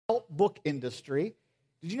self-help book industry.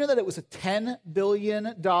 Did you know that it was a $10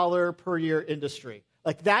 billion per year industry?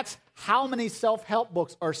 Like, that's how many self-help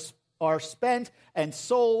books are spent and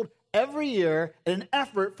sold every year in an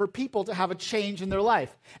effort for people to have a change in their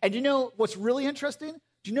life. And you know what's really interesting?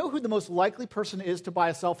 Do you know who the most likely person is to buy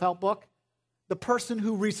a self-help book? The person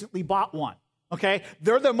who recently bought one, okay?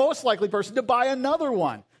 They're the most likely person to buy another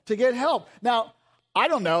one to get help. Now, I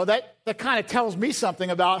don't know, that kind of tells me something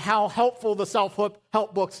about how helpful the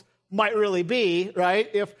self-help books might really be, right?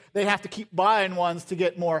 If they have to keep buying ones to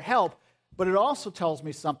get more help. But it also tells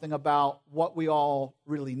me something about what we all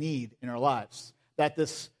really need in our lives. That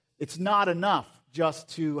it's not enough just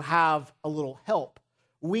to have a little help.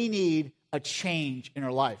 We need a change in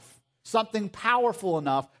our life. Something powerful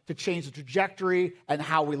enough to change the trajectory and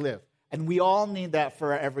how we live. And we all need that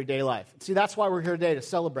for our everyday life. See, that's why we're here today, to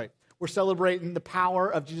celebrate. We're celebrating the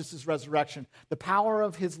power of Jesus' resurrection, the power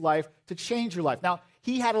of his life to change your life. Now,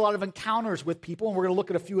 he had a lot of encounters with people, and we're going to look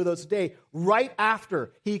at a few of those today. Right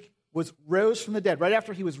after he rose from the dead, right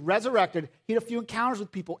after he was resurrected, he had a few encounters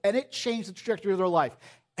with people, and it changed the trajectory of their life.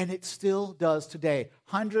 And it still does today.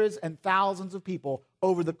 Hundreds and thousands of people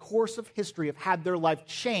over the course of history have had their life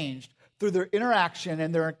changed through their interaction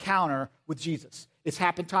and their encounter with Jesus. It's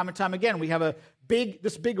happened time and time again. We have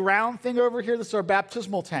this big round thing over here. This is our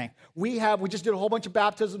baptismal tank. We just did a whole bunch of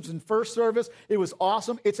baptisms in first service. It was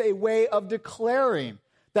awesome. It's a way of declaring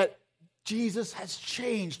that Jesus has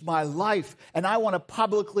changed my life, and I want to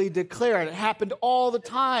publicly declare it. It happened all the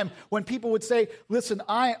time when people would say, listen,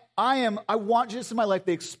 I want Jesus in my life.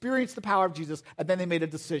 They experienced the power of Jesus, and then they made a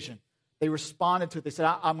decision. They responded to it. They said,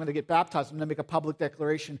 I'm going to get baptized. I'm going to make a public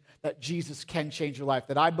declaration that Jesus can change your life,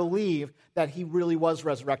 that I believe that he really was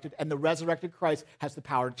resurrected, and the resurrected Christ has the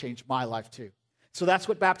power to change my life too. So that's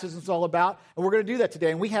what baptism is all about, and we're going to do that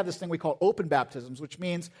today. And we have this thing we call open baptisms, which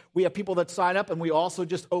means we have people that sign up, and we also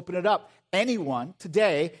just open it up. Anyone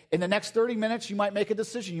today, in the next 30 minutes, you might make a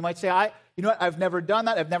decision. You might say, you know what, I've never done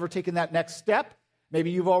that. I've never taken that next step.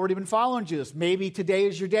 Maybe you've already been following Jesus. Maybe today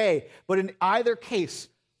is your day. But in either case,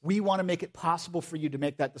 we want to make it possible for you to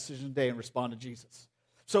make that decision today and respond to Jesus.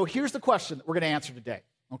 So here's the question that we're going to answer today,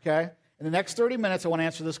 okay? In the next 30 minutes, I want to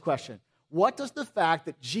answer this question. What does the fact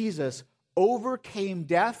that Jesus overcame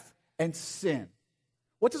death and sin,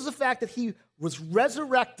 what does the fact that he was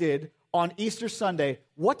resurrected on Easter Sunday,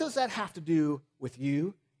 what does that have to do with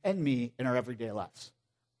you and me in our everyday lives?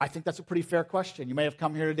 I think that's a pretty fair question. You may have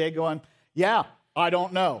come here today going, yeah, I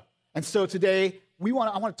don't know. And so today, I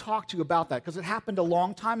want to talk to you about that because it happened a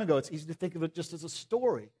long time ago. It's easy to think of it just as a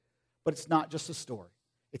story, but it's not just a story.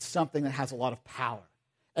 It's something that has a lot of power.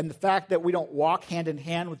 And the fact that we don't walk hand in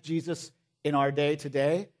hand with Jesus in our day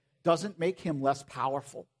today doesn't make him less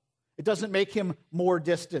powerful. It doesn't make him more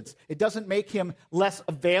distant. It doesn't make him less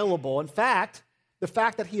available. In fact, the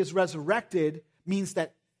fact that he is resurrected means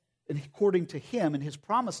that, according to him and his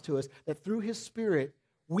promise to us, that through his Spirit,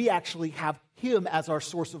 we actually have him as our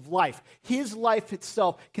source of life. His life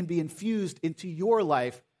itself can be infused into your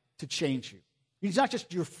life to change you. He's not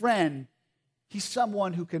just your friend. He's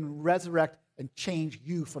someone who can resurrect and change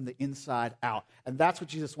you from the inside out. And that's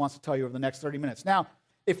what Jesus wants to tell you over the next 30 minutes. Now,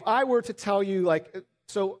 if I were to tell you,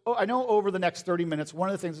 I know over the next 30 minutes, one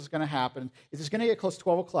of the things that's going to happen is it's going to get close to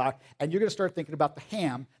 12 o'clock, and you're going to start thinking about the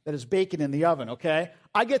ham that is baking in the oven, okay?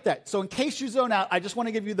 I get that. So in case you zone out, I just want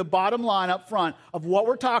to give you the bottom line up front of what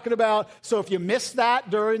we're talking about. So if you miss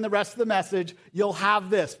that during the rest of the message, you'll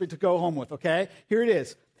have this to go home with, okay? Here it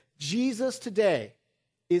is. Jesus today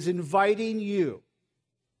is inviting you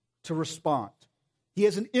to respond. He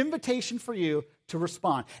has an invitation for you to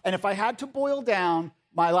respond. And if I had to boil down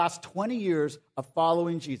my last 20 years of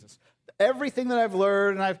following Jesus, everything that I've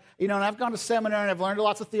learned, and I've gone to seminary, and I've learned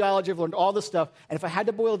lots of theology, I've learned all this stuff, and if I had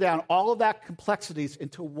to boil down all of that complexities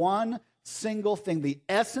into one single thing, the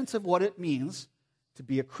essence of what it means to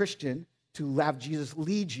be a Christian, to have Jesus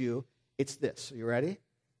lead you, it's this. Are you ready?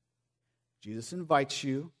 Jesus invites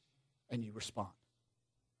you, and you respond.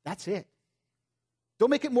 That's it. Don't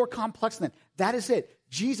make it more complex than that. That is it.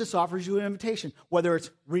 Jesus offers you an invitation, whether it's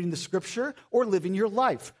reading the scripture or living your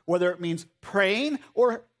life, whether it means praying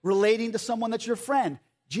or relating to someone that's your friend.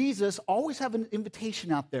 Jesus always have an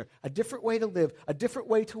invitation out there, a different way to live, a different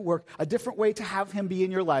way to work, a different way to have him be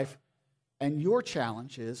in your life. And your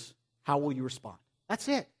challenge is, how will you respond? That's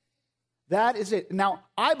it. That is it. Now,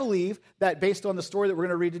 I believe that based on the story that we're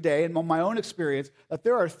going to read today and on my own experience, that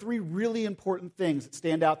there are three really important things that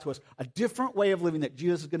stand out to us. A different way of living that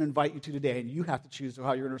Jesus is going to invite you to today, and you have to choose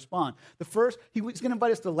how you're going to respond. The first, he's going to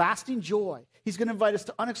invite us to lasting joy. He's going to invite us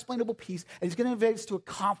to unexplainable peace, and he's going to invite us to a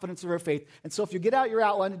confidence of our faith. And so if you get out your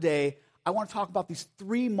outline today, I want to talk about these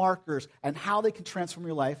 3 markers and how they can transform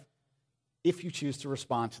your life if you choose to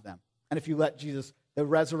respond to them. And if you let Jesus, the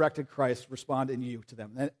resurrected Christ, respond in you to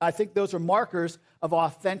them. And I think those are markers of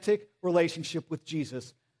authentic relationship with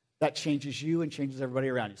Jesus that changes you and changes everybody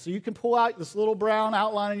around you. So you can pull out this little brown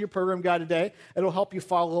outline in your program guide today. It'll help you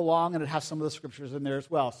follow along, and it has some of the scriptures in there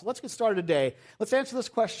as well. So let's get started today. Let's answer this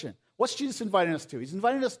question. What's Jesus inviting us to? He's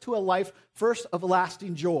inviting us to a life, first, of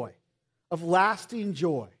lasting joy. Of lasting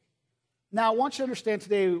joy. Now, I want you to understand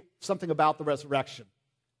today something about the resurrection.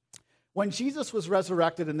 When Jesus was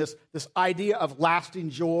resurrected, and this idea of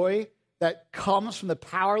lasting joy that comes from the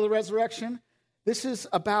power of the resurrection, this is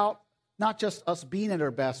about not just us being at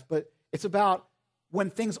our best, but it's about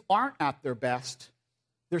when things aren't at their best,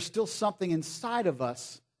 there's still something inside of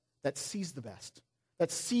us that sees the best,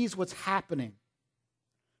 that sees what's happening.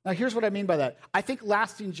 Now, here's what I mean by that. I think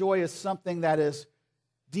lasting joy is something that is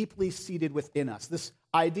deeply seated within us. This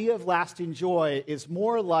idea of lasting joy is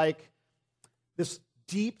more like this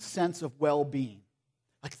deep sense of well-being,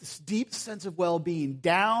 like this deep sense of well-being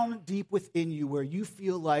down deep within you where you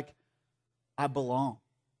feel like, I belong.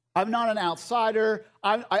 I'm not an outsider.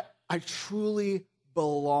 I truly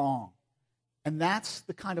belong. And that's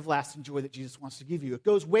the kind of lasting joy that Jesus wants to give you. It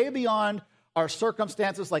goes way beyond our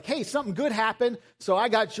circumstances like, hey, something good happened, so I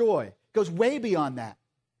got joy. It goes way beyond that.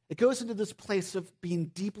 It goes into this place of being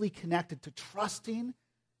deeply connected to trusting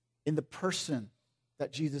in the person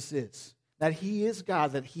that Jesus is, that he is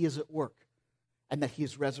God, that he is at work, and that he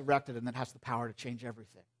is resurrected and that has the power to change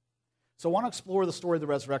everything. So I want to explore the story of the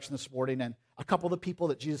resurrection this morning and a couple of the people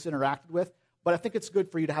that Jesus interacted with, but I think it's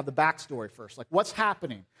good for you to have the backstory first, like what's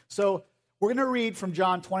happening. So we're going to read from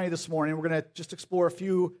John 20 this morning. We're going to just explore a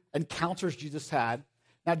few encounters Jesus had.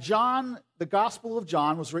 Now, John, the Gospel of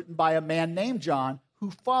John, was written by a man named John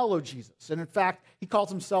who followed Jesus. And in fact, he calls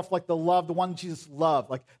himself like the one Jesus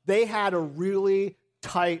loved. Like they had a really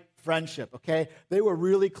tight friendship, okay? They were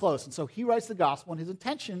really close. And so he writes the Gospel, and his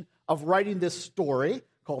intention of writing this story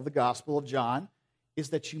called the Gospel of John is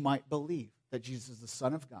that you might believe that Jesus is the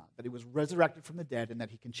Son of God, that he was resurrected from the dead, and that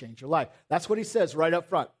he can change your life. That's what he says right up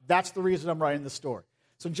front. That's the reason I'm writing the story.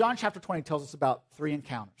 So John chapter 20 tells us about 3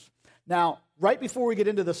 encounters. Now, right before we get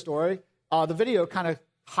into the story, the video kind of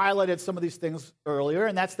highlighted some of these things earlier,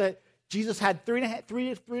 and that's that Jesus had three and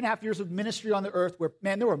a half years of ministry on the earth where,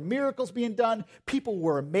 man, there were miracles being done. People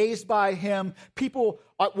were amazed by him. People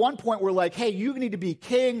at one point were like, hey, you need to be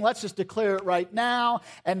king. Let's just declare it right now.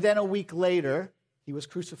 And then a week later, he was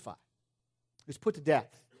crucified. He was put to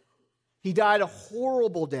death. He died a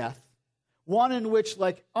horrible death, one in which,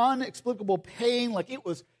 like, inexplicable pain, like it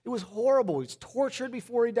was horrible. He was tortured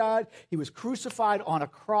before he died. He was crucified on a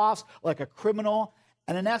cross like a criminal.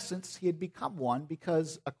 And in essence, he had become one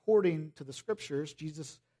because according to the scriptures,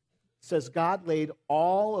 Jesus says God laid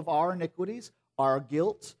all of our iniquities, our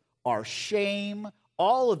guilt, our shame,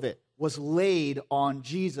 all of it was laid on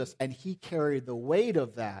Jesus, and he carried the weight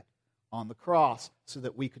of that on the cross so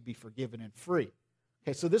that we could be forgiven and free.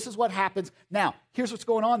 Okay, so this is what happens. Now, here's what's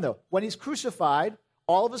going on, though. When he's crucified,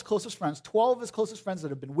 all of his closest friends, 12 of his closest friends that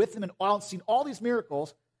have been with him and seen all these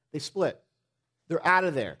miracles, they split. They're out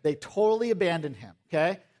of there. They totally abandoned him,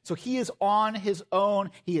 okay? So he is on his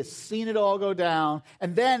own. He has seen it all go down.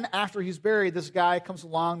 And then after he's buried, this guy comes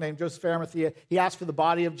along named Joseph Arimathea. He asks for the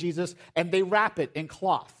body of Jesus, and they wrap it in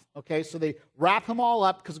cloth, okay? So they wrap him all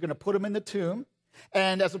up because they're going to put him in the tomb.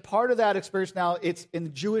 And as a part of that experience now, it's in the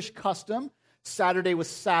Jewish custom. Saturday was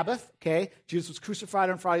Sabbath, okay? Jesus was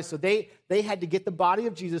crucified on Friday, so they had to get the body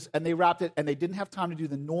of Jesus, and they wrapped it, and they didn't have time to do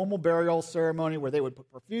the normal burial ceremony where they would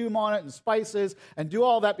put perfume on it and spices and do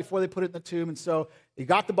all that before they put it in the tomb. And so they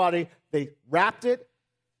got the body, they wrapped it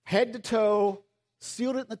head to toe,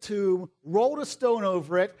 sealed it in the tomb, rolled a stone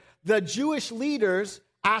over it. The Jewish leaders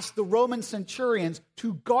asked the Roman centurions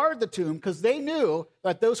to guard the tomb because they knew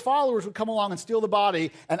that those followers would come along and steal the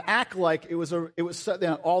body and act like it was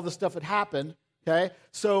all the stuff had happened. Okay,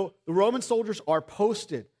 so the Roman soldiers are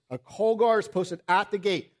posted. A whole guard is posted at the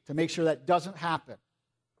gate to make sure that doesn't happen.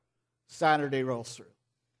 Saturday rolls through.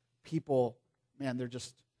 People, man,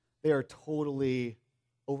 they are totally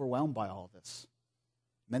overwhelmed by all of this.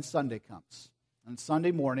 And then Sunday comes. And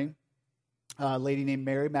Sunday morning, a lady named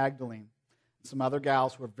Mary Magdalene, some other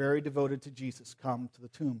gals who are very devoted to Jesus come to the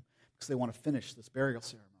tomb because they want to finish this burial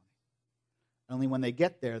ceremony. Only when they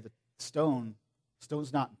get there, the stone's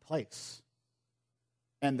not in place.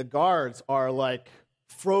 And the guards are like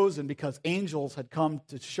frozen because angels had come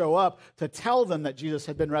to show up to tell them that Jesus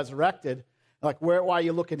had been resurrected. Like, why are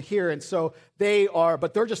you looking here? And so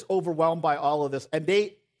but they're just overwhelmed by all of this. And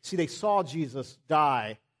they saw Jesus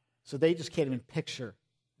die, so they just can't even picture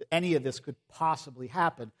that any of this could possibly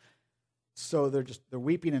happen. So they're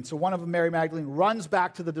weeping. And so one of them, Mary Magdalene, runs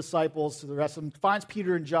back to the disciples, to the rest of them, finds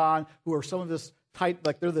Peter and John, who are some of this tight,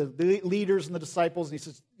 like they're the leaders and the disciples. And he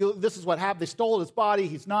says, this is what happened. They stole his body.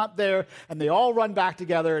 He's not there. And they all run back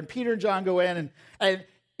together. And Peter and John go in. And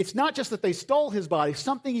it's not just that they stole his body.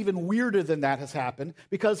 Something even weirder than that has happened.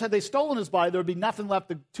 Because had they stolen his body, there would be nothing left.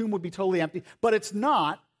 The tomb would be totally empty. But it's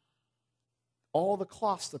not. All the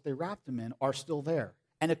cloths that they wrapped him in are still there.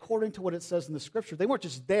 And according to what it says in the scripture, they weren't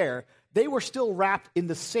just there. They were still wrapped in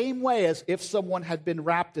the same way as if someone had been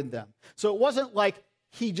wrapped in them. So it wasn't like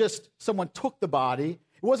someone took the body.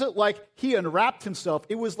 It wasn't like he unwrapped himself.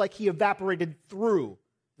 It was like he evaporated through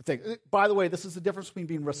the thing. By the way, this is the difference between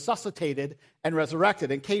being resuscitated and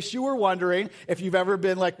resurrected. In case you were wondering if you've ever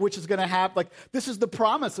been like, which is going to happen, like this is the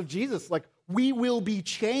promise of Jesus. Like we will be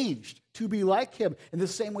changed to be like him in the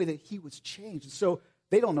same way that he was changed. And so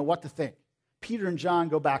they don't know what to think. Peter and John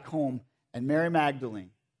go back home, and Mary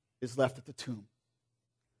Magdalene is left at the tomb.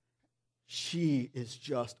 She is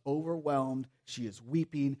just overwhelmed. She is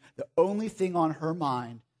weeping. The only thing on her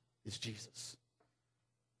mind is Jesus,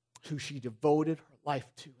 who she devoted her life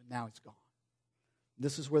to, and now he's gone.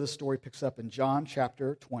 This is where the story picks up in John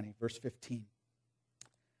chapter 20, verse 15. It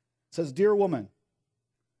says, "Dear woman,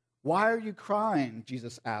 why are you crying?"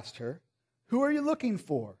 Jesus asked her. "Who are you looking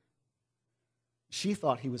for?" She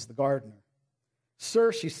thought he was the gardener.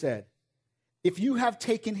 "Sir," she said, "if you have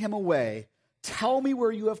taken him away, tell me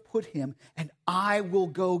where you have put him, and I will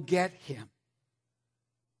go get him."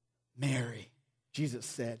 "Mary," Jesus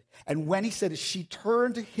said. And when he said it, she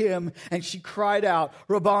turned to him and she cried out,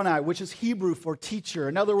 "Rabboni," which is Hebrew for teacher.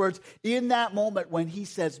 In other words, in that moment when he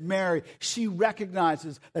says Mary, she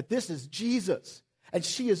recognizes that this is Jesus. And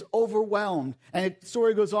she is overwhelmed. And the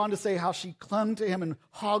story goes on to say how she clung to him and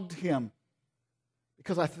hugged him.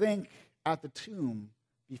 Because I think at the tomb,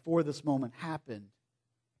 before this moment happened,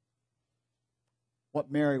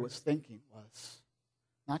 what Mary was thinking was,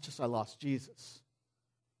 not just I lost Jesus,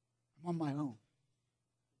 I'm on my own.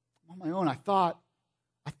 I'm on my own. I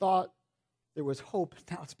thought there was hope.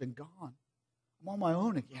 Now it's been gone. I'm on my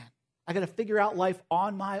own again. I got to figure out life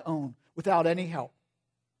on my own without any help.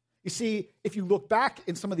 You see, if you look back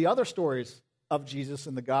in some of the other stories of Jesus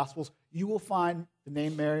in the Gospels, you will find the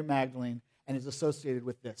name Mary Magdalene and is associated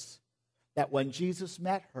with this, that when Jesus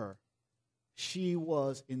met her, she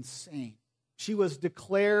was insane. She was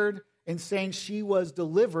declared insane. She was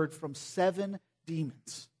delivered from 7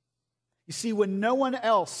 demons. You see, when no one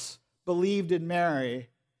else believed in Mary,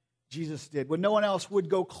 Jesus did. When no one else would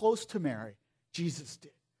go close to Mary, Jesus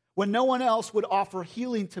did. When no one else would offer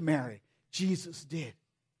healing to Mary, Jesus did.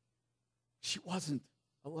 She wasn't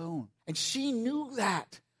alone. And she knew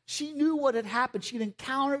that. She knew what had happened. She had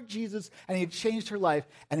encountered Jesus, and he had changed her life.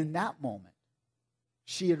 And in that moment,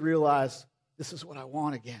 she had realized, this is what I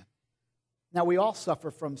want again. Now, we all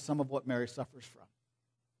suffer from some of what Mary suffers from.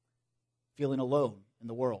 Feeling alone in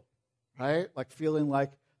the world, right? Like feeling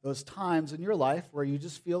like those times in your life where you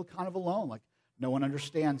just feel kind of alone, like no one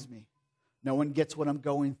understands me. No one gets what I'm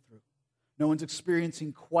going through. No one's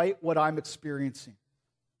experiencing quite what I'm experiencing.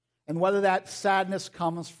 And whether that sadness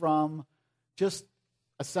comes from just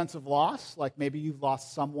a sense of loss, like maybe you've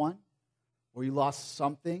lost someone, or you lost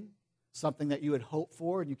something that you had hoped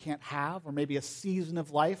for and you can't have, or maybe a season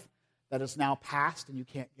of life that is now past and you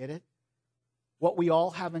can't get it. What we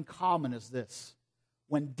all have in common is this.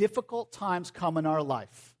 When difficult times come in our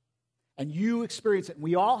life, and you experience it, and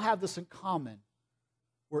we all have this in common,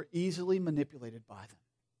 we're easily manipulated by them.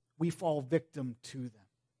 We fall victim to them.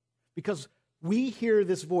 Because we hear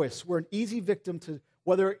this voice. We're an easy victim to,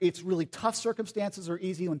 whether it's really tough circumstances or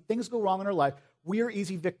easy, when things go wrong in our life, we are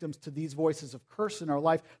easy victims to these voices of curse in our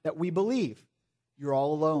life that we believe. You're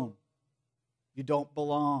all alone. You don't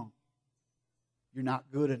belong. You're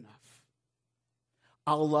not good enough.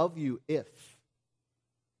 I'll love you if.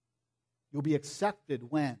 You'll be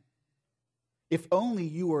accepted when. If only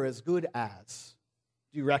you were as good as.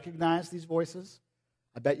 Do you recognize these voices?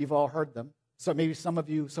 I bet you've all heard them. So maybe some of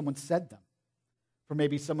you, someone said them. For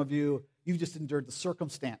maybe some of you, you just endured the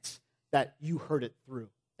circumstance that you heard it through.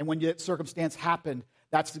 And when that circumstance happened,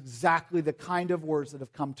 that's exactly the kind of words that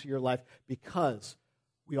have come to your life, because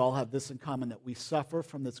we all have this in common, that we suffer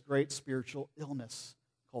from this great spiritual illness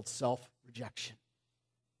called self-rejection.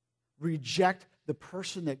 Reject the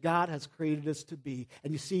person that God has created us to be.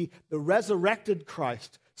 And you see, the resurrected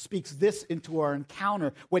Christ speaks this into our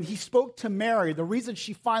encounter. When he spoke to Mary, the reason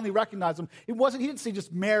she finally recognized him, he didn't say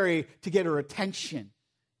just Mary to get her attention.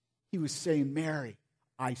 He was saying, Mary,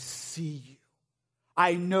 I see you.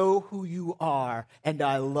 I know who you are, and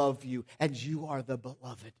I love you, and you are the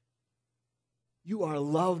beloved. You are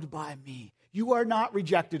loved by me. You are not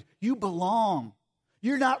rejected. You belong.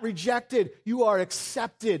 You're not rejected. You are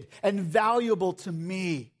accepted and valuable to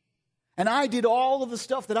me. And I did all of the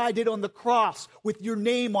stuff that I did on the cross with your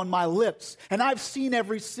name on my lips. And I've seen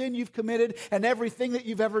every sin you've committed and everything that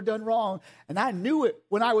you've ever done wrong. And I knew it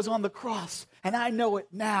when I was on the cross. And I know it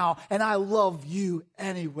now. And I love you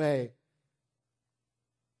anyway.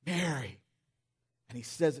 Mary. And he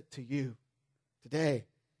says it to you today.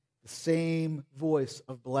 The same voice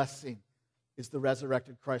of blessing is the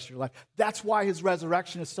resurrected Christ in your life. That's why his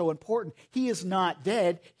resurrection is so important. He is not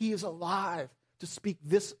dead. He is alive to speak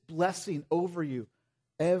this blessing over you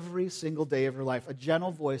every single day of your life. A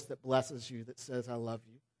gentle voice that blesses you, that says, I love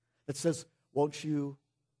you. That says, won't you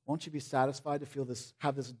be satisfied to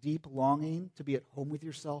have this deep longing to be at home with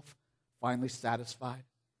yourself, finally satisfied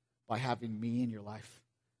by having me in your life?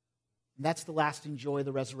 And that's the lasting joy of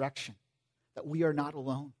the resurrection, that we are not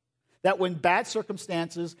alone. That when bad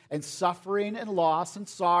circumstances and suffering and loss and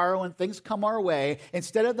sorrow and things come our way,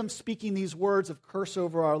 instead of them speaking these words of curse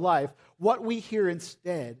over our life, what we hear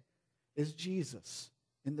instead is Jesus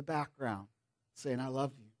in the background saying, I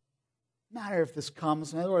love you. No matter if this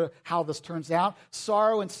comes or how this turns out,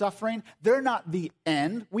 sorrow and suffering, they're not the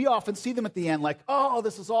end. We often see them at the end like, oh,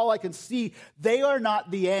 this is all I can see. They are not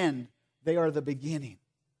the end. They are the beginning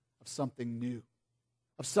of something new.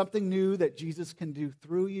 Of something new that Jesus can do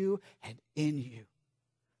through you and in you.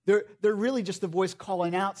 They're really just a voice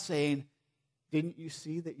calling out saying, didn't you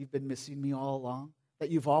see that you've been missing me all along?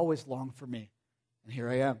 That you've always longed for me. And here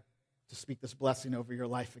I am to speak this blessing over your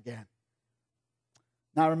life again.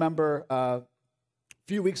 Now I remember a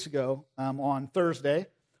few weeks ago on Thursday,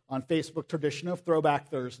 on Facebook, tradition of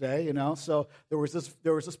Throwback Thursday, so there was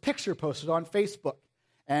this picture posted on Facebook.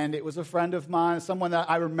 And it was a friend of mine, someone that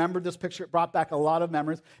I remembered this picture. It brought back a lot of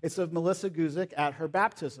memories. It's of Melissa Guzik at her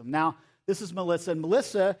baptism. Now, this is Melissa, and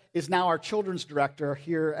Melissa is now our children's director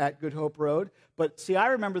here at Good Hope Road. But see, I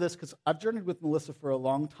remember this because I've journeyed with Melissa for a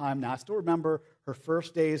long time now. I still remember her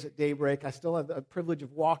first days at Daybreak. I still have the privilege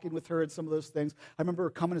of walking with her and some of those things. I remember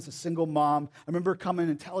her coming as a single mom. I remember her coming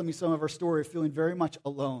and telling me some of her story, feeling very much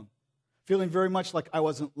alone, feeling very much like I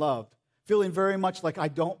wasn't loved, feeling very much like I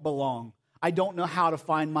don't belong. I don't know how to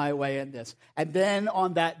find my way in this. And then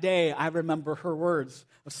on that day, I remember her words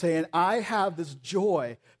of saying, I have this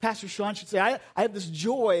joy. Pastor Sean should say, I have this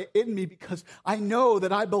joy in me because I know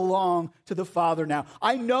that I belong to the Father now.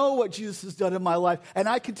 I know what Jesus has done in my life, and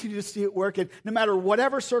I continue to see it work. And no matter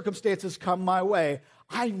whatever circumstances come my way,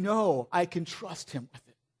 I know I can trust him with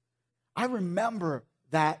it. I remember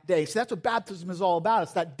that day. So that's what baptism is all about.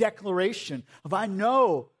 It's that declaration of I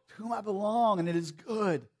know to whom I belong, and it is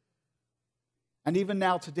good. And even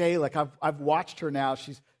now today, like I've watched her now.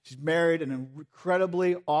 She's married an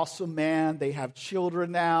incredibly awesome man. They have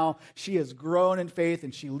children now. She has grown in faith,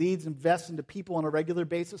 and she leads and invests into people on a regular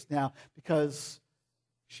basis now because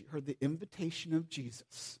she heard the invitation of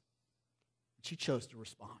Jesus. She chose to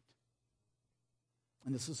respond.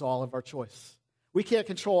 And this is all of our choice. We can't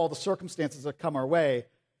control all the circumstances that come our way,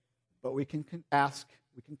 but we can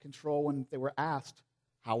control when they were asked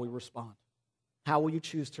how we respond. How will you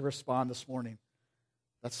choose to respond this morning?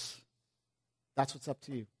 That's what's up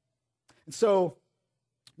to you. And so,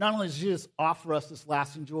 not only does Jesus offer us this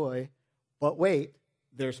lasting joy, but wait,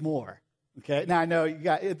 there's more. Okay? Now I know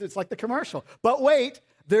it's like the commercial, but wait,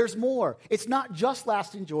 there's more. It's not just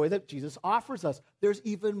lasting joy that Jesus offers us. There's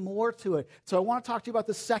even more to it. So I want to talk to you about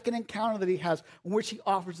the second encounter that he has, in which he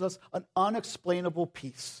offers us an unexplainable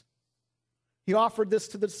peace. He offered this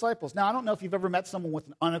to the disciples. Now, I don't know if you've ever met someone with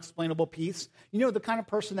an unexplainable peace. You know, the kind of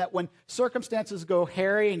person that when circumstances go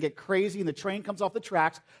hairy and get crazy and the train comes off the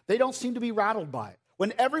tracks, they don't seem to be rattled by it.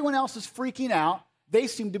 When everyone else is freaking out, they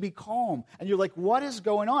seem to be calm. And you're like, what is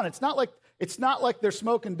going on? It's not like they're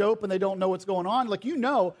smoking dope and they don't know what's going on. Like,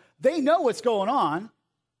 they know what's going on.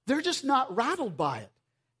 They're just not rattled by it.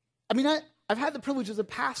 I mean, I've had the privilege as a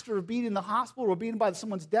pastor of being in the hospital or being by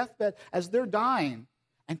someone's deathbed as they're dying,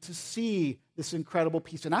 and to see this incredible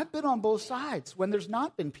peace. And I've been on both sides when there's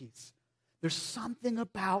not been peace. There's something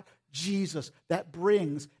about Jesus that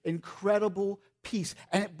brings incredible peace.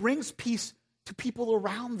 And it brings peace to people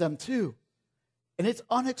around them too. And it's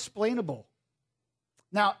unexplainable.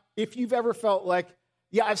 Now, if you've ever felt like,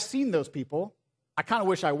 yeah, I've seen those people. I kind of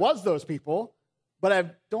wish I was those people, but I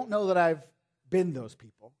don't know that I've been those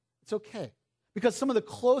people. It's okay. Because some of the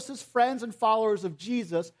closest friends and followers of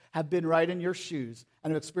Jesus have been right in your shoes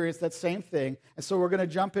and have experienced that same thing. And so we're going to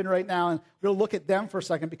jump in right now and we're going to look at them for a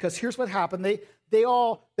second, because here's what happened.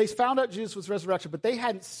 They found out Jesus was resurrected, but they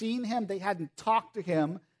hadn't seen him. They hadn't talked to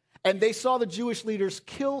him. And they saw the Jewish leaders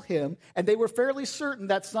kill him. And they were fairly certain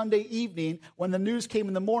that Sunday evening, when the news came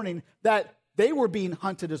in the morning, that they were being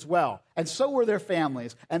hunted as well, and so were their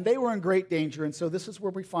families, and they were in great danger. And so this is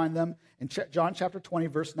where we find them in John chapter 20,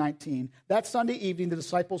 verse 19. That Sunday evening, the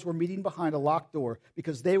disciples were meeting behind a locked door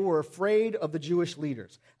because they were afraid of the Jewish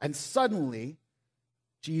leaders. And suddenly,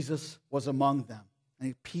 Jesus was among them.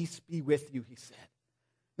 And peace be with you, he said.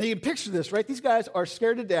 Now you can picture this, right? These guys are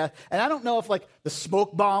scared to death, and I don't know if like the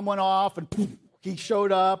smoke bomb went off and poof, he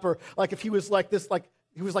showed up, or like if he was like this, like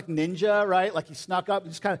he was like ninja, right? Like he snuck up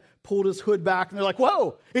and just kind of pulled his hood back, and they're like,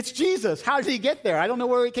 whoa, it's Jesus. How did he get there? I don't know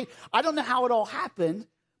where he came. I don't know how it all happened,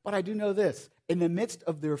 but I do know this. In the midst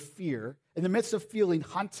of their fear, in the midst of feeling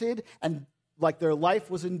hunted and like their life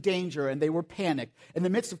was in danger and they were panicked, in the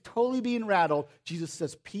midst of totally being rattled, Jesus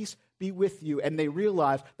says, peace be with you. And they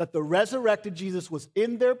realized that the resurrected Jesus was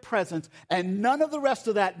in their presence, and none of the rest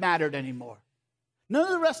of that mattered anymore. None of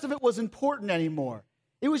the rest of it was important anymore.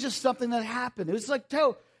 It was just something that happened. It was like,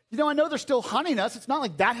 I know they're still hunting us. It's not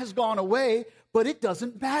like that has gone away, but it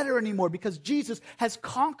doesn't matter anymore because Jesus has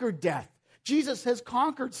conquered death. Jesus has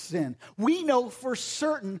conquered sin. We know for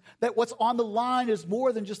certain that what's on the line is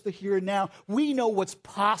more than just the here and now. We know what's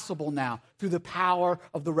possible now through the power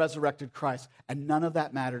of the resurrected Christ, and none of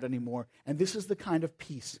that mattered anymore. And this is the kind of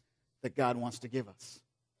peace that God wants to give us.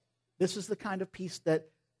 This is the kind of peace that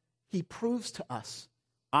he proves to us.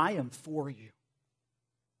 I am for you.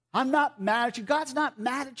 I'm not mad at you. God's not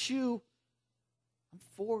mad at you. I'm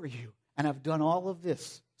for you. And I've done all of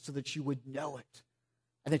this so that you would know it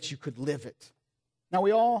and that you could live it. Now,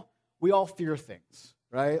 we all fear things,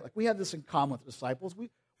 right? Like we have this in common with the disciples.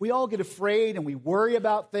 We all get afraid and we worry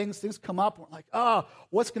about things. Things come up. And we're like, oh,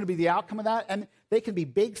 what's going to be the outcome of that? And they can be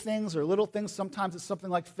big things or little things. Sometimes it's something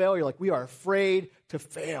like failure. Like we are afraid to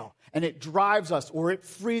fail. And it drives us or it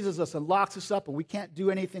freezes us and locks us up and we can't do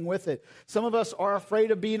anything with it. Some of us are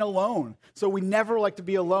afraid of being alone. So we never like to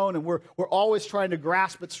be alone, and we're always trying to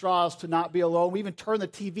grasp at straws to not be alone. We even turn the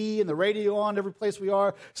TV and the radio on every place we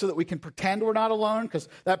are so that we can pretend we're not alone, because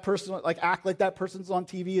that person, like act like that person's on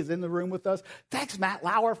TV is in the room with us. Thanks, Matt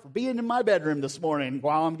Lauer, for being in my bedroom this morning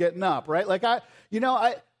while I'm getting up, right? Like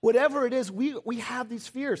whatever it is, we have these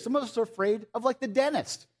fears. Some of us are afraid of like the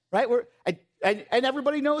dentist, right? And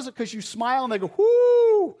everybody knows it because you smile and they go,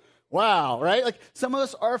 whoo, wow, right? Like some of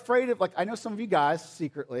us are afraid of, like I know some of you guys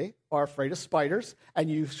secretly are afraid of spiders, and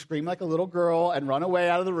you scream like a little girl and run away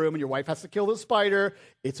out of the room and your wife has to kill the spider.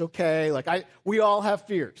 It's okay. We all have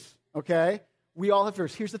fears, okay? We all have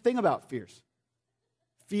fears. Here's the thing about fears.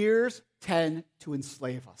 Fears tend to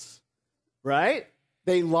enslave us, right?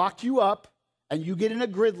 They lock you up and you get in a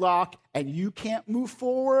gridlock and you can't move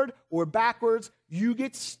forward or backwards. You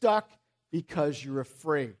get stuck because you're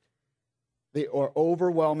afraid. They are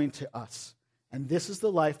overwhelming to us. And this is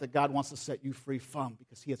the life that God wants to set you free from,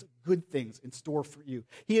 because he has good things in store for you.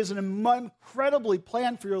 He has an incredibly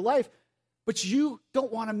plan for your life, but you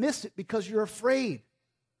don't want to miss it because you're afraid.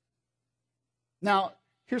 Now,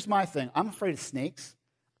 here's my thing. I'm afraid of snakes.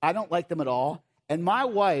 I don't like them at all. And my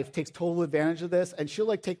wife takes total advantage of this, and she'll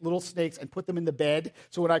like take little snakes and put them in the bed.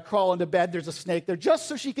 So when I crawl into bed, there's a snake there just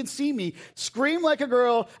so she can see me scream like a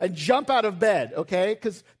girl and jump out of bed, okay?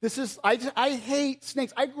 Because I hate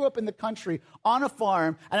snakes. I grew up in the country on a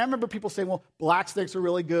farm, and I remember people saying, well, black snakes are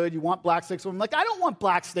really good. You want black snakes? I'm like, I don't want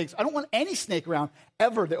black snakes. I don't want any snake around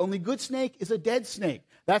ever. The only good snake is a dead snake.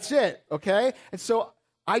 That's it, okay? And so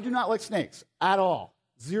I do not like snakes at all.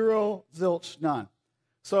 Zero, zilch, none.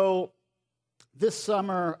 So this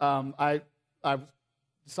summer, I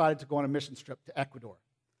decided to go on a mission trip to Ecuador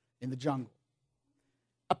in the jungle.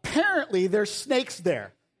 Apparently, there's snakes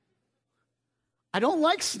there. I don't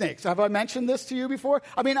like snakes. Have I mentioned this to you before?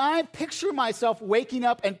 I mean, I picture myself waking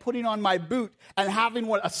up and putting on my boot and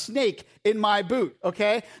having a snake in my boot,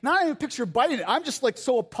 okay? Not even picture biting it. I'm just like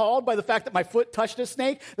so appalled by the fact that my foot touched a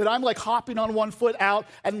snake that I'm like hopping on one foot out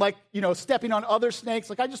and like, stepping on other snakes.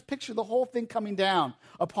 Like I just picture the whole thing coming down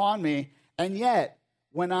upon me. And yet,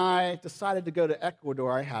 when I decided to go to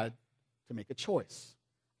Ecuador, I had to make a choice.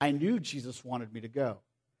 I knew Jesus wanted me to go,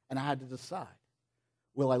 and I had to decide,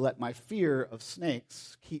 will I let my fear of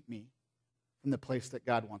snakes keep me from the place that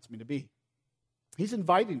God wants me to be? He's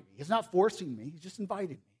inviting me. He's not forcing me. He's just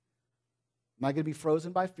inviting me. Am I going to be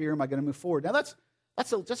frozen by fear? Am I going to move forward? Now, that's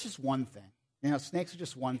just one thing. Snakes are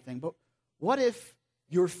just one thing. But what if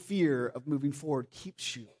your fear of moving forward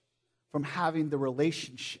keeps you from having the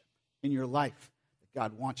relationship in your life that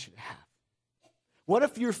God wants you to have? What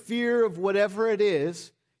if your fear of whatever it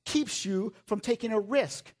is keeps you from taking a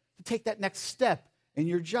risk to take that next step in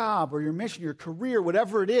your job or your mission, your career,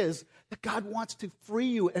 whatever it is that God wants to free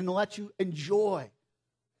you and let you enjoy?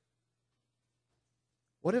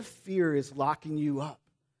 What if fear is locking you up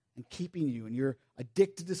and keeping you, and you're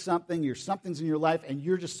addicted to something, something's in your life, and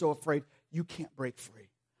you're just so afraid you can't break free.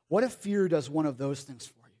 What if fear does one of those things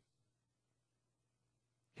for you?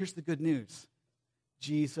 Here's the good news.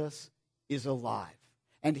 Jesus is alive,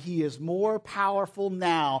 and he is more powerful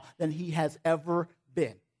now than he has ever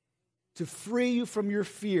been to free you from your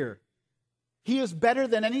fear. He is better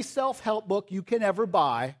than any self-help book you can ever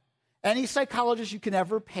buy, any psychologist you can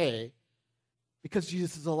ever pay, because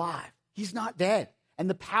Jesus is alive. He's not dead. And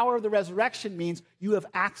the power of the resurrection means you have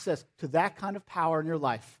access to that kind of power in your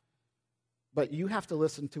life. But you have to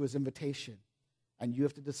listen to his invitation, and you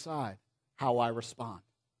have to decide how I respond.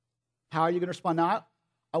 How are you going to respond? Now,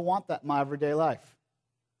 I want that in my everyday life.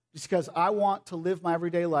 Just because I want to live my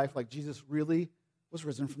everyday life like Jesus really was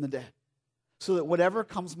risen from the dead. So that whatever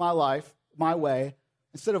comes my way,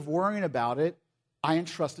 instead of worrying about it, I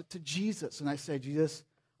entrust it to Jesus. And I say, Jesus,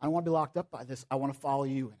 I don't want to be locked up by this. I want to follow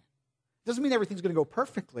you in it. It doesn't mean everything's going to go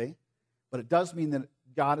perfectly, but it does mean that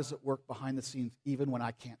God is at work behind the scenes even when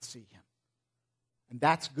I can't see him. And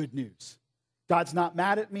that's good news. God's not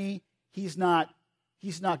mad at me. He's not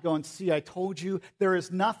going, see, I told you. There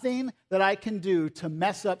is nothing that I can do to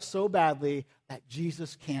mess up so badly that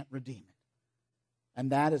Jesus can't redeem it.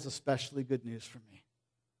 And that is especially good news for me.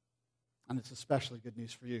 And it's especially good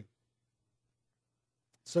news for you.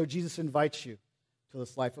 So Jesus invites you to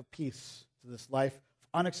this life of peace, to this life of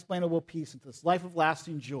unexplainable peace, and to this life of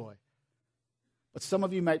lasting joy. But some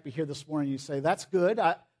of you might be here this morning and you say, that's good,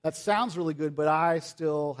 that sounds really good, but I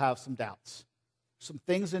still have some doubts. Some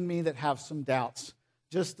things in me that have some doubts.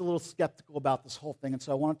 Just a little skeptical about this whole thing. And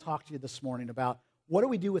so I want to talk to you this morning about what do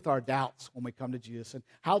we do with our doubts when we come to Jesus, and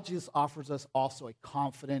how Jesus offers us also a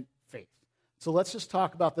confident faith. So let's just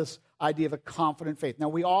talk about this idea of a confident faith. Now,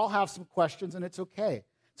 we all have some questions, and it's okay.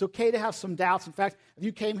 It's okay to have some doubts. In fact, if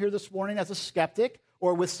you came here this morning as a skeptic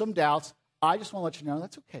or with some doubts, I just want to let you know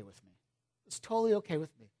that's okay with me. It's totally okay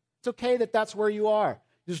with me. It's okay that that's where you are.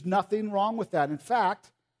 There's nothing wrong with that. In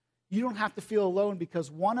fact, you don't have to feel alone, because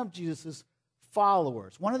one of Jesus'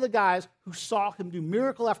 followers, one of the guys who saw him do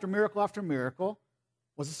miracle after miracle after miracle,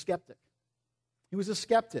 was a skeptic. He was a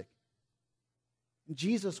skeptic. And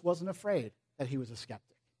Jesus wasn't afraid that he was a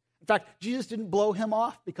skeptic. In fact, Jesus didn't blow him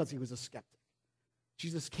off because he was a skeptic.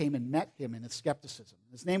 Jesus came and met him in his skepticism.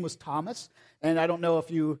 His name was Thomas, and I don't know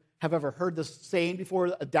if you have ever heard this saying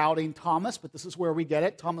before, a doubting Thomas, but this is where we get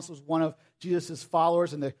it. Thomas was one of Jesus'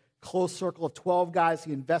 followers in the close circle of 12 guys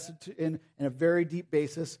he invested in a very deep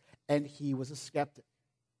basis, and he was a skeptic.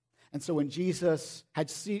 And so when Jesus had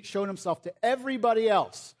shown himself to everybody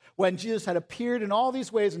else, when Jesus had appeared in all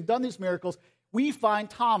these ways and done these miracles, we find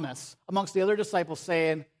Thomas amongst the other disciples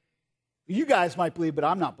saying, you guys might believe, but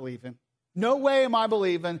I'm not believing. No way am I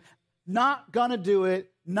believing. Not going to do it.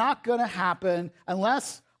 Not going to happen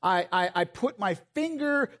unless I put my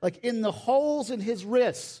finger like in the holes in his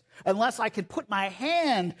wrists. Unless I can put my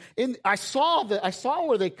hand in. I saw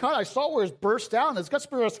where they cut. I saw where it burst out. And his guts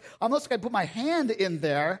burst. Unless I can put my hand in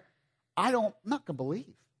there, I'm not going to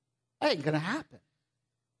believe. That ain't going to happen.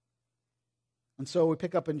 And so we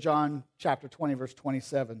pick up in John chapter 20, verse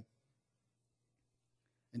 27.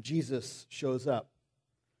 And Jesus shows up.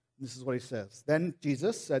 This is what he says. Then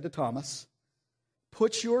Jesus said to Thomas,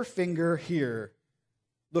 put your finger here.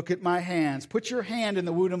 Look at my hands. Put your hand in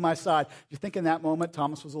the wound of my side. You think in that moment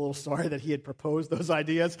Thomas was a little sorry that he had proposed those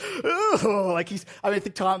ideas? I think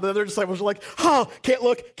the other disciples were like,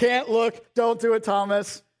 can't look, don't do it,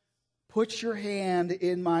 Thomas. Put your hand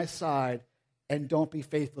in my side and don't be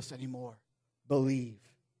faithless anymore. Believe.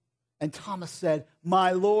 And Thomas said,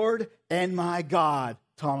 my Lord and my God,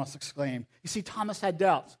 Thomas exclaimed. You see, Thomas had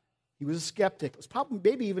doubts. He was a skeptic. It was probably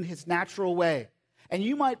maybe even his natural way. And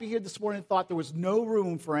you might be here this morning and thought there was no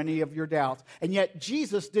room for any of your doubts. And yet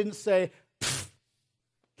Jesus didn't say,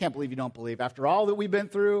 can't believe you don't believe. After all that we've been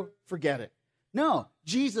through, forget it. No,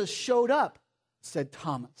 Jesus showed up, said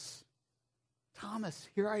Thomas. Thomas,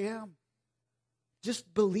 here I am.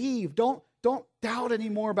 Just believe. Don't doubt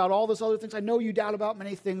anymore about all those other things. I know you doubt about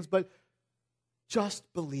many things, but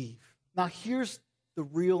just believe. Now here's the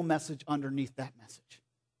real message underneath that message.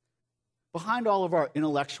 Behind all of our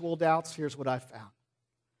intellectual doubts, here's what I found.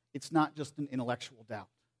 It's not just an intellectual doubt.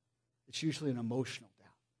 It's usually an emotional doubt.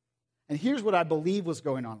 And here's what I believe was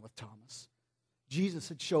going on with Thomas. Jesus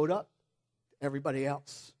had showed up to everybody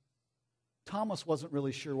else. Thomas wasn't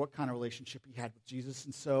really sure what kind of relationship he had with Jesus,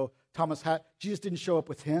 and so Jesus didn't show up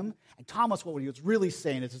with him. And Thomas, what he was really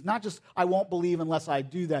saying is, it's not just, I won't believe unless I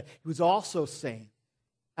do that. He was also saying,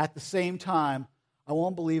 at the same time, I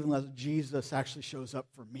won't believe unless Jesus actually shows up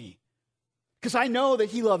for me. Because I know that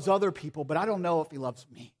he loves other people, but I don't know if he loves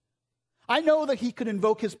me. I know that he could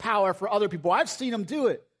invoke his power for other people. I've seen him do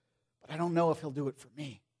it. I don't know if he'll do it for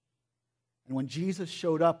me. And when Jesus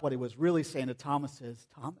showed up, what he was really saying to Thomas is,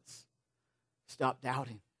 Thomas, stop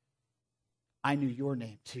doubting. I knew your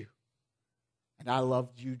name too. And I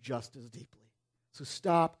loved you just as deeply. So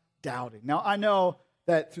stop doubting. Now, I know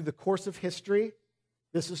that through the course of history,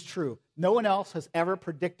 this is true. No one else has ever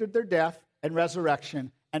predicted their death and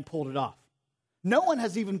resurrection and pulled it off. No one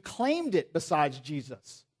has even claimed it besides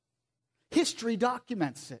Jesus. History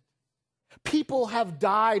documents it. People have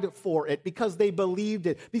died for it because they believed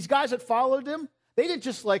it. These guys that followed him, they didn't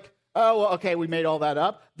just like, oh, well, okay, we made all that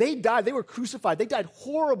up. They died. They were crucified. They died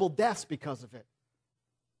horrible deaths because of it.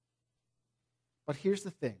 But here's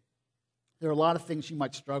the thing. There are a lot of things you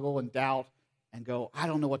might struggle and doubt and go, I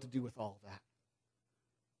don't know what to do with all of that.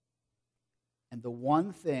 And the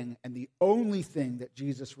one thing and the only thing that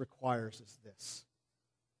Jesus requires is this.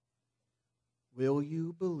 Will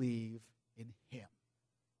you believe in him?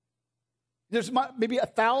 There's maybe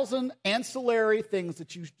 1,000 ancillary things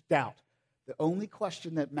that you doubt. The only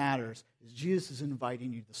question that matters is Jesus is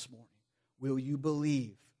inviting you this morning. Will you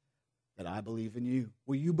believe that I believe in you?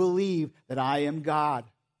 Will you believe that I am God?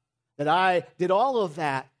 That I did all of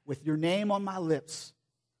that with your name on my lips?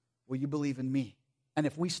 Will you believe in me? And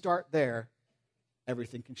if we start there,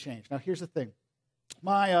 everything can change. Now, here's the thing.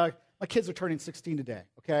 My kids are turning 16 today,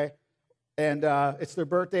 okay? And it's their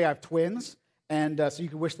birthday. I have twins. And so you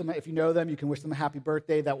can wish them, if you know them, you can wish them a happy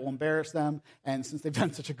birthday. That will embarrass them. And since they've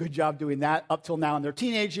done such a good job doing that up till now in their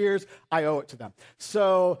teenage years, I owe it to them.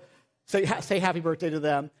 So say happy birthday to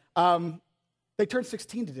them. They turned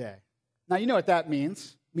 16 today. Now, you know what that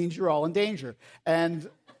means. It means you're all in danger. And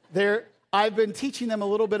I've been teaching them a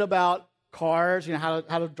little bit about cars, how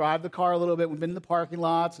to drive the car a little bit. We've been in the parking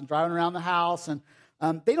lots and driving around the house. And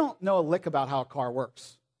they don't know a lick about how a car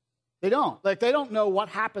works. They don't. They don't know what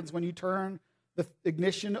happens when you turn the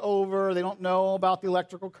ignition over. They don't know about the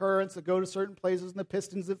electrical currents that go to certain places and the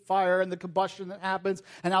pistons that fire and the combustion that happens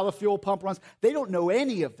and how the fuel pump runs. They don't know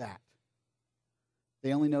any of that.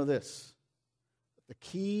 They only know this. The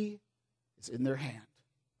key is in their hand.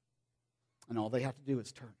 And all they have to do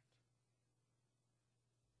is turn it.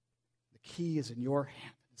 The key is in your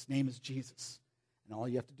hand. His name is Jesus. And all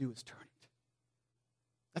you have to do is turn it.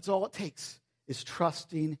 That's all it takes, is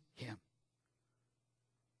trusting him.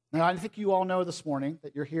 Now, I think you all know this morning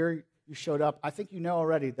that you're here, you showed up. I think you know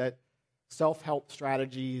already that self-help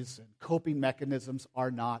strategies and coping mechanisms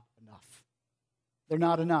are not enough. They're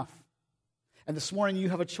not enough. And this morning you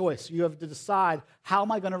have a choice. You have to decide, how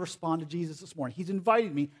am I going to respond to Jesus this morning? He's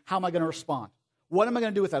invited me. How am I going to respond? What am I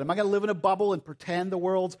going to do with that? Am I going to live in a bubble and pretend the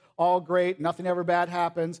world's all great, nothing ever bad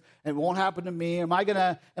happens, and it won't happen to me? Am I going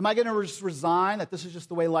to just resign that this is just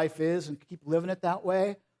the way life is and keep living it that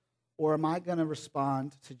way? Or am I going to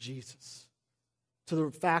respond to Jesus, to the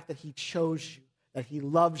fact that he chose you, that he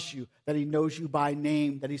loves you, that he knows you by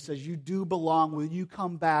name, that he says, you do belong. Will you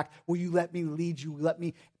come back? Will you let me lead you? Will you let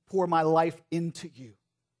me pour my life into you?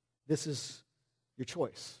 This is your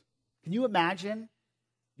choice. Can you imagine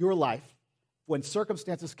your life when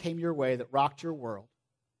circumstances came your way that rocked your world?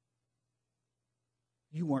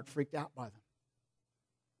 You weren't freaked out by them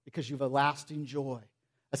because you have a lasting joy,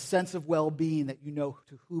 a sense of well-being that you know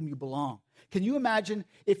to whom you belong. Can you imagine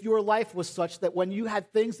if your life was such that when you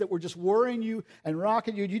had things that were just worrying you and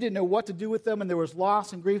rocking you, and you didn't know what to do with them, and there was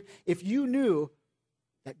loss and grief, if you knew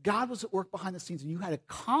that God was at work behind the scenes and you had a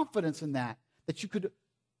confidence in that you could,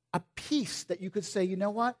 a peace that you could say, you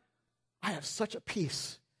know what? I have such a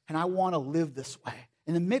peace, and I want to live this way.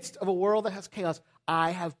 In the midst of a world that has chaos,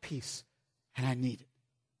 I have peace, and I need it.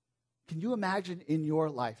 Can you imagine in your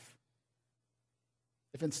life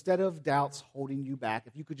if instead of doubts holding you back,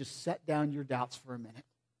 if you could just set down your doubts for a minute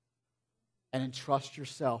and entrust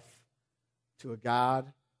yourself to a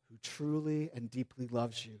God who truly and deeply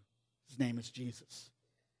loves you? His name is Jesus.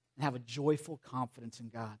 And have a joyful confidence in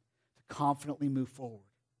God to confidently move forward.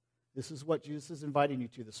 This is what Jesus is inviting you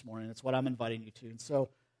to this morning. It's what I'm inviting you to. And so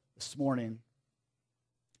this morning,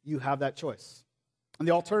 you have that choice. And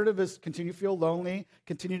the alternative is continue to feel lonely,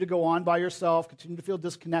 continue to go on by yourself, continue to feel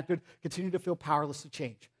disconnected, continue to feel powerless to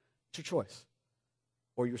change. It's your choice.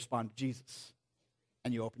 Or you respond to Jesus,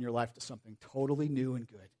 and you open your life to something totally new and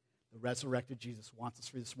good. The resurrected Jesus wants us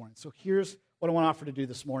for this morning. So here's what I want to offer to do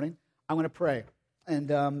this morning. I'm going to pray. And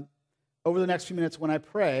over the next few minutes when I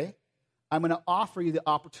pray, I'm going to offer you the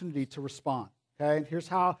opportunity to respond. Okay? And here's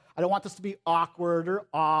how. I don't want this to be awkward or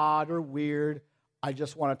odd or weird. I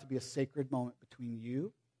just want it to be a sacred moment between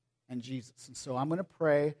you and Jesus. And so I'm going to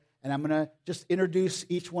pray, and I'm going to just introduce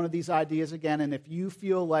each one of these ideas again. And if you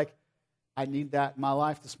feel like I need that in my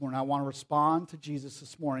life this morning, I want to respond to Jesus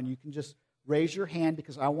this morning, you can just raise your hand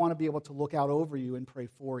because I want to be able to look out over you and pray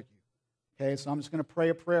for you. Okay, so I'm just going to pray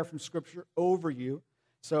a prayer from Scripture over you.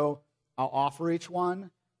 So I'll offer each one.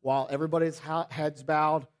 While everybody's heads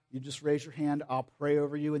bowed, you just raise your hand. I'll pray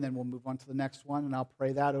over you, and then we'll move on to the next one, and I'll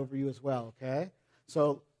pray that over you as well, okay?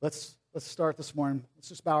 So let's start this morning. Let's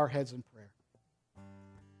just bow our heads in prayer.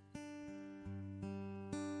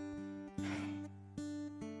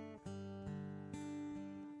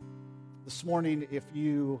 This morning, if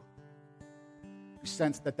you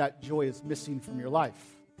sense that joy is missing from your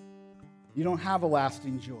life, you don't have a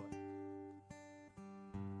lasting joy.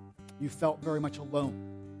 You felt very much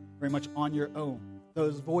alone, very much on your own.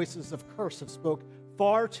 Those voices of curse have spoke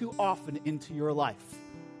far too often into your life.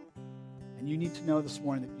 And you need to know this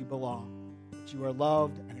morning that you belong, that you are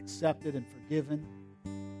loved and accepted and forgiven.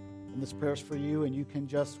 And this prayer is for you, and you can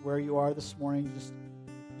just, where you are this morning,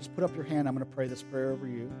 just put up your hand. I'm going to pray this prayer over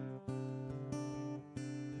you.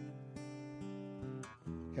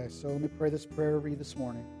 Okay, so let me pray this prayer over you this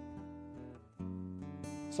morning.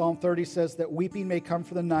 Psalm 30 says that weeping may come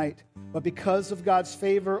for the night, but because of God's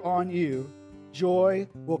favor on you, joy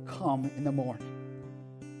will come in the morning.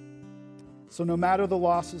 So no matter the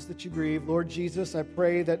losses that you grieve, Lord Jesus, I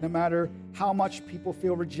pray that no matter how much people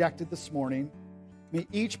feel rejected this morning, may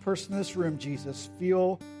each person in this room, Jesus,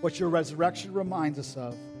 feel what your resurrection reminds us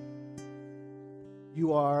of.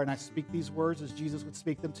 You are, and I speak these words as Jesus would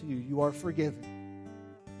speak them to you, you are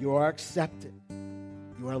forgiven, you are accepted,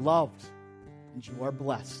 you are loved, and you are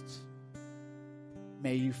blessed.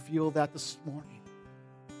 May you feel that this morning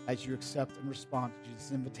as you accept and respond to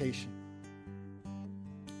Jesus' invitation.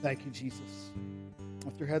 Thank you, Jesus.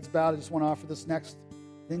 With your heads bowed, I just want to offer this next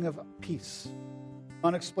thing of peace,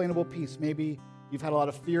 unexplainable peace. Maybe you've had a lot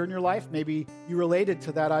of fear in your life. Maybe you related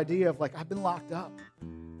to that idea of like, I've been locked up.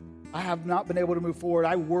 I have not been able to move forward.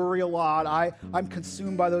 I worry a lot. I'm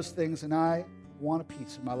consumed by those things, and I want a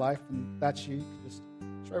peace in my life. And that's you. You can just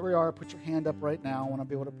right where you are, put your hand up right now. I want to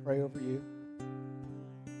be able to pray over you.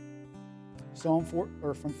 From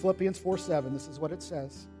Philippians 4:7, this is what it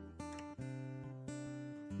says.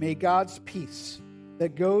 May God's peace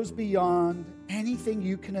that goes beyond anything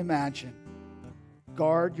you can imagine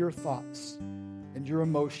guard your thoughts and your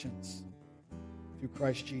emotions through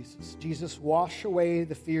Christ Jesus. Jesus, wash away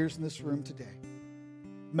the fears in this room today.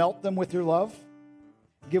 Melt them with your love.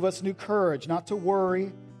 Give us new courage, not to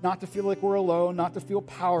worry, not to feel like we're alone, not to feel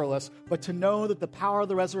powerless, but to know that the power of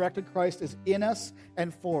the resurrected Christ is in us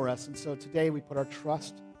and for us. And so today we put our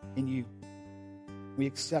trust in you. We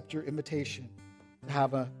accept your invitation to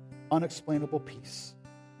have an unexplainable peace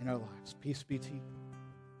in our lives. Peace be to you.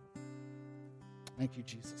 Thank you,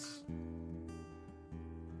 Jesus.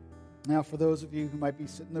 Now, for those of you who might be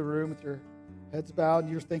sitting in the room with your heads bowed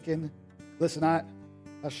and you're thinking, listen,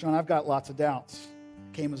 Sean, I've got lots of doubts.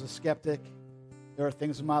 I came as a skeptic. There are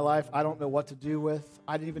things in my life I don't know what to do with.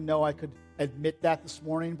 I didn't even know I could admit that this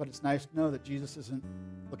morning, but it's nice to know that Jesus isn't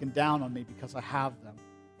looking down on me because I have them.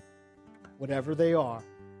 Whatever they are.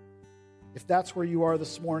 If that's where you are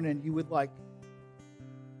this morning and you would like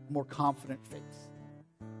a more confident faith,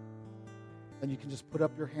 then you can just put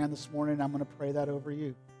up your hand this morning and I'm going to pray that over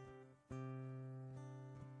you.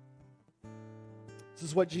 This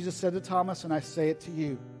is what Jesus said to Thomas, and I say it to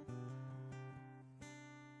you.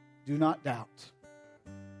 Do not doubt.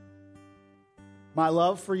 My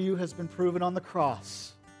love for you has been proven on the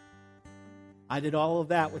cross. I did all of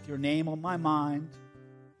that with your name on my mind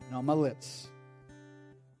and on my lips.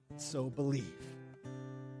 So believe.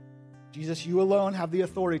 Jesus, you alone have the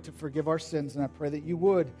authority to forgive our sins, and I pray that you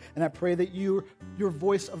would. And I pray that your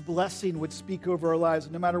voice of blessing would speak over our lives.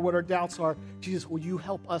 And no matter what our doubts are, Jesus, will you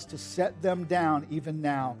help us to set them down even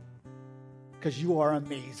now? Because you are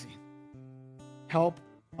amazing. Help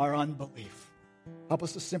our unbelief. Help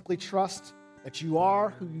us to simply trust that you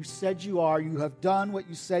are who you said you are. You have done what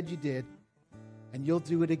you said you did, and you'll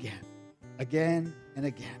do it again and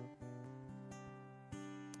again.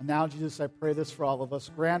 And now, Jesus, I pray this for all of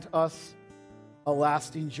us. Grant us a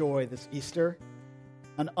lasting joy this Easter,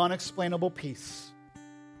 an unexplainable peace,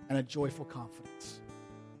 and a joyful confidence.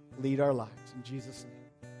 Lead our lives. In Jesus'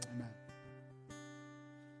 name, amen.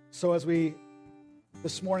 So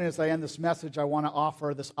this morning, as I end this message, I want to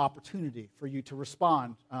offer this opportunity for you to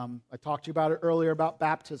respond. I talked to you about it earlier about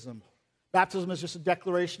baptism. Baptism is just a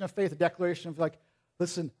declaration of faith, a declaration of like,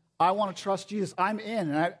 listen, I want to trust Jesus. I'm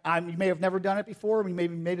in. And you may have never done it before. You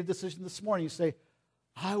maybe made a decision this morning. You say,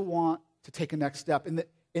 I want to take a next step.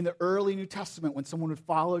 In the early New Testament, when someone would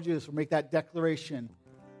follow Jesus or make that declaration,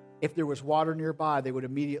 if there was water nearby, they would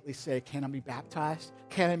immediately say, can I be baptized?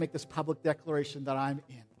 Can I make this public declaration that I'm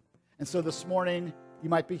in? And so this morning, you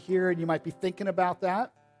might be here and you might be thinking about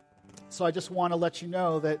that. So I just want to let you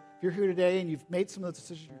know that if you're here today and you've made some of the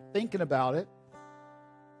decisions, you're thinking about it,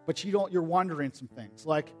 but you're wondering some things.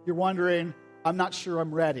 Like you're wondering, I'm not sure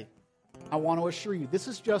I'm ready. I want to assure you, this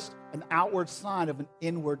is just an outward sign of an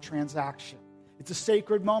inward transaction. It's a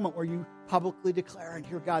sacred moment where you publicly declare and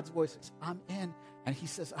hear God's voice. Says, I'm in. And he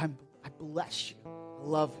says, I bless you. I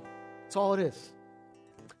love you. That's all it is.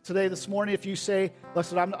 Today, this morning, if you say,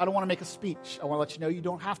 listen, I don't want to make a speech. I want to let you know you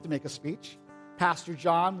don't have to make a speech. Pastor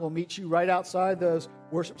John will meet you right outside those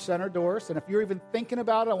worship center doors. And if you're even thinking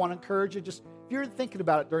about it, I want to encourage you, if you're thinking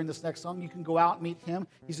about it during this next song, you can go out and meet him.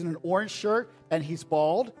 He's in an orange shirt and he's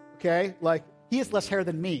bald, okay? Like, he has less hair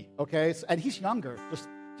than me, okay? And he's younger.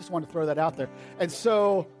 Just want to throw that out there. And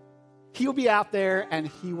so he'll be out there and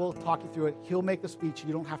he will talk you through it. He'll make the speech.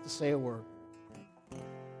 You don't have to say a word.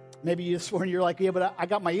 Maybe this morning you're like, yeah, but I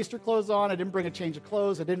got my Easter clothes on. I didn't bring a change of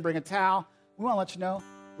clothes. I didn't bring a towel. We want to let you know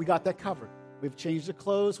we got that covered. We've changed the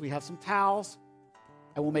clothes. We have some towels.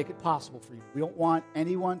 And we'll make it possible for you. We don't want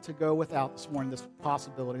anyone to go without this morning this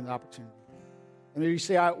possibility and the opportunity. And maybe you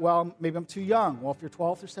say, well, maybe I'm too young. Well, if you're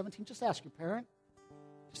 12 or 17, just ask your parent.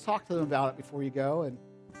 Just talk to them about it before you go. And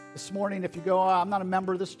this morning, if you go, I'm not a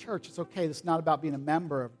member of this church, it's okay. This is not about being a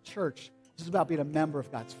member of a church. This is about being a member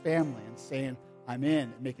of God's family and saying, I'm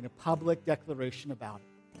in, and making a public declaration about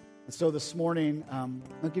it. And so this morning,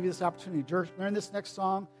 I'll give you this opportunity. During this next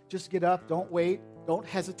song, just get up. Don't wait. Don't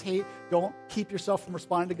hesitate. Don't keep yourself from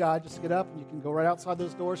responding to God. Just get up, and you can go right outside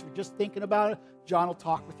those doors. If you're just thinking about it, John will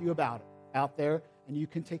talk with you about it out there, and you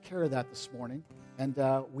can take care of that this morning. And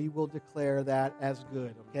we will declare that as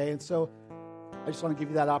good, okay? And so I just want to give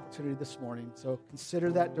you that opportunity this morning. So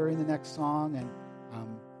consider that during the next song, and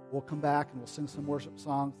we'll come back and we'll sing some worship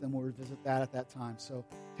songs. Then we'll revisit that at that time. So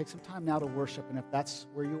take some time now to worship, and if that's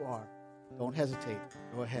where you are, don't hesitate.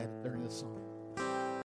 Go ahead during this song.